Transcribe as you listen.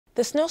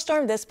The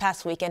snowstorm this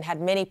past weekend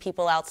had many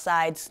people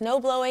outside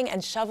snowblowing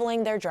and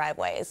shoveling their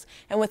driveways.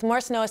 And with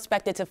more snow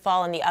expected to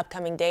fall in the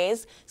upcoming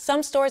days,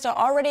 some stores are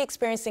already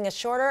experiencing a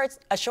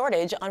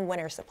shortage on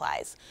winter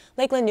supplies.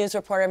 Lakeland News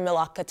reporter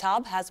Milak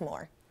Katab has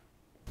more.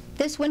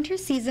 This winter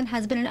season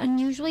has been an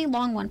unusually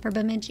long one for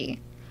Bemidji.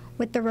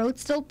 With the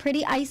roads still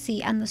pretty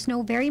icy and the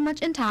snow very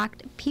much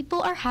intact,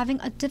 people are having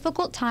a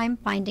difficult time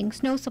finding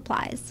snow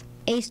supplies.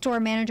 Ace store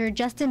manager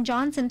Justin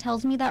Johnson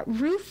tells me that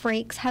roof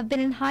rakes have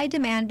been in high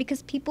demand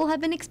because people have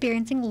been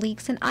experiencing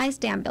leaks and ice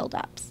dam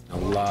buildups. A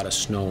lot of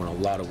snow and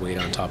a lot of weight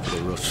on top of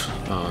the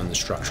roof on the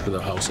structure of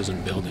the houses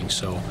and buildings.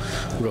 So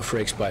roof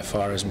rakes by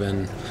far has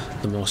been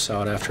the most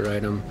sought after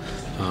item.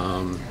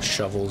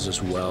 Shovels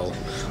as well.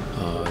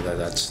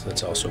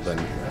 That's also been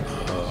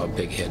a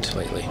big hit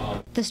lately.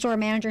 The store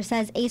manager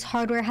says Ace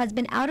Hardware has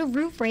been out of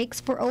roof rakes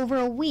for over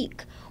a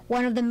week.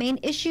 One of the main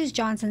issues,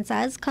 Johnson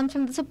says, comes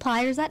from the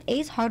suppliers that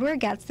Ace Hardware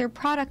gets their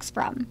products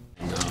from.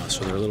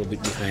 So they're a little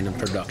bit behind in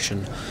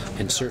production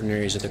in certain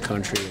areas of the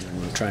country,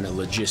 and we're trying to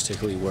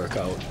logistically work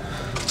out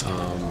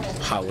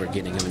how we're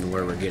getting them and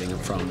where we're getting them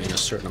from in a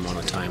certain amount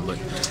of time. But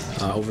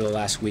over the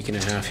last week and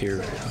a half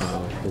here,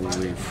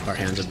 our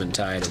hands have been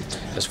tied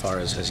as far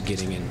as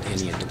getting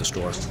any into the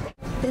store.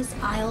 This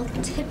aisle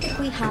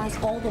typically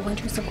has all the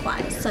winter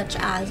supplies, such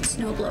as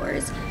snow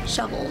blowers,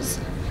 shovels,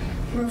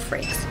 roof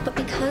rakes, but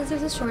because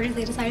there's a shortage,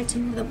 they decided to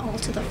move them all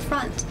to the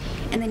front,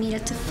 and they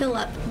needed to fill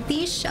up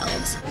these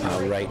shelves.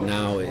 Right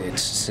now,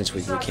 since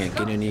we can't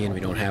get any and we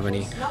don't have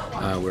any,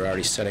 we're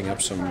already setting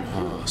up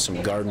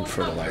some garden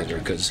fertilizer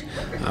because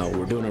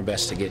we're doing our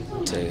best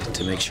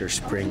to make sure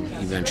spring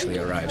eventually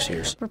arrives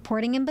here.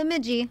 Reporting in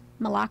Bemidji,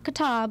 Milak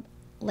Katab,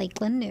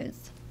 Lakeland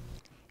News.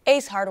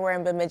 Ace Hardware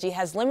in Bemidji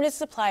has limited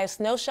supply of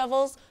snow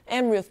shovels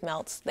and roof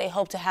melts. They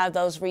hope to have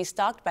those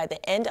restocked by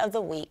the end of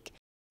the week.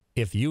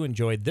 If you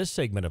enjoyed this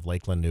segment of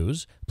Lakeland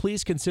News,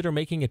 please consider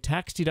making a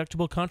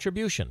tax-deductible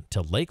contribution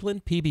to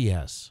Lakeland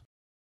PBS.